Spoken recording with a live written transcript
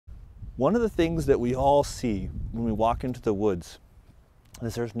One of the things that we all see when we walk into the woods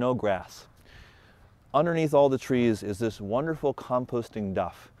is there's no grass. Underneath all the trees is this wonderful composting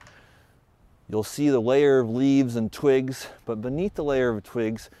duff. You'll see the layer of leaves and twigs, but beneath the layer of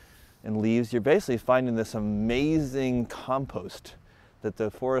twigs and leaves, you're basically finding this amazing compost that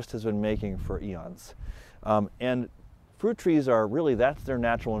the forest has been making for eons. And fruit trees are really, that's their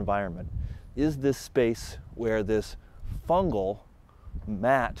natural environment, is this space where this fungal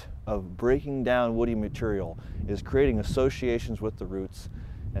mat of breaking down woody material is creating associations with the roots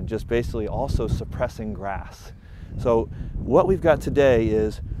and just basically also suppressing grass. So what we've got today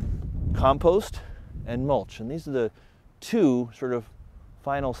is compost and mulch, and these are the two sort of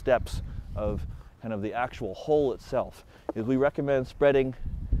final steps of kind of the actual hole itself. Is we recommend spreading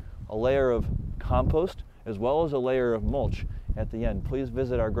a layer of compost as well as a layer of mulch at the end. Please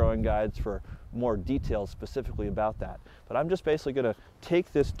visit our growing guides for more details specifically about that. But I'm just basically going to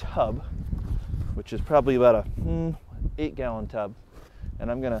take this tub, which is probably about a 8-gallon tub, and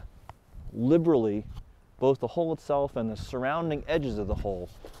I'm going to liberally both the hole itself and the surrounding edges of the hole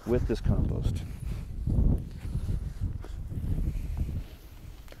with this compost.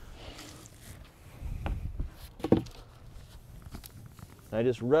 I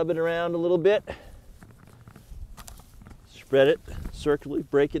just rub it around a little bit, spread it circularly,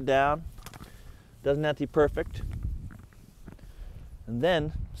 break it down. Doesn't have to be perfect. And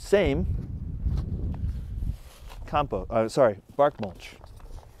then, same bark mulch.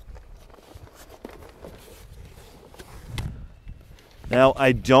 Now,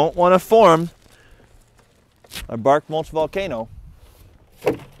 I don't want to form a bark mulch volcano.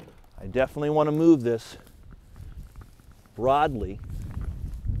 I definitely want to move this broadly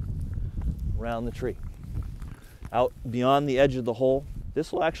around the tree, out beyond the edge of the hole.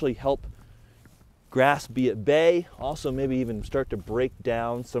 This will actually help grass be at bay, also maybe even start to break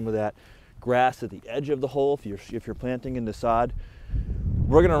down some of that grass at the edge of the hole if you're planting into sod.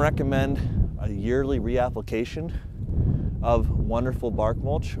 We're going to recommend a yearly reapplication of wonderful bark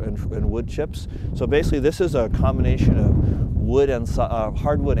mulch and wood chips. So basically this is a combination of wood and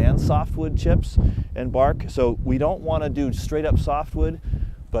hardwood and softwood chips and bark. So we don't want to do straight up softwood,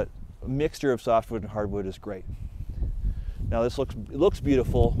 but a mixture of softwood and hardwood is great. Now this looks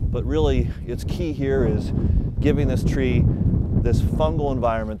beautiful, but really its key here is giving this tree this fungal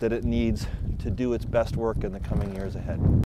environment that it needs to do its best work in the coming years ahead.